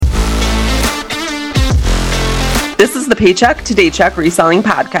This is the Paycheck to Daycheck Reselling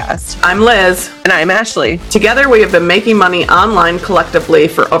Podcast. I'm Liz. And I'm Ashley. Together, we have been making money online collectively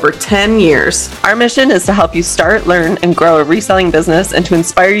for over 10 years. Our mission is to help you start, learn, and grow a reselling business and to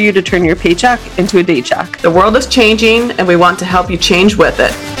inspire you to turn your paycheck into a daycheck. The world is changing, and we want to help you change with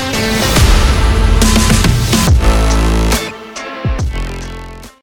it.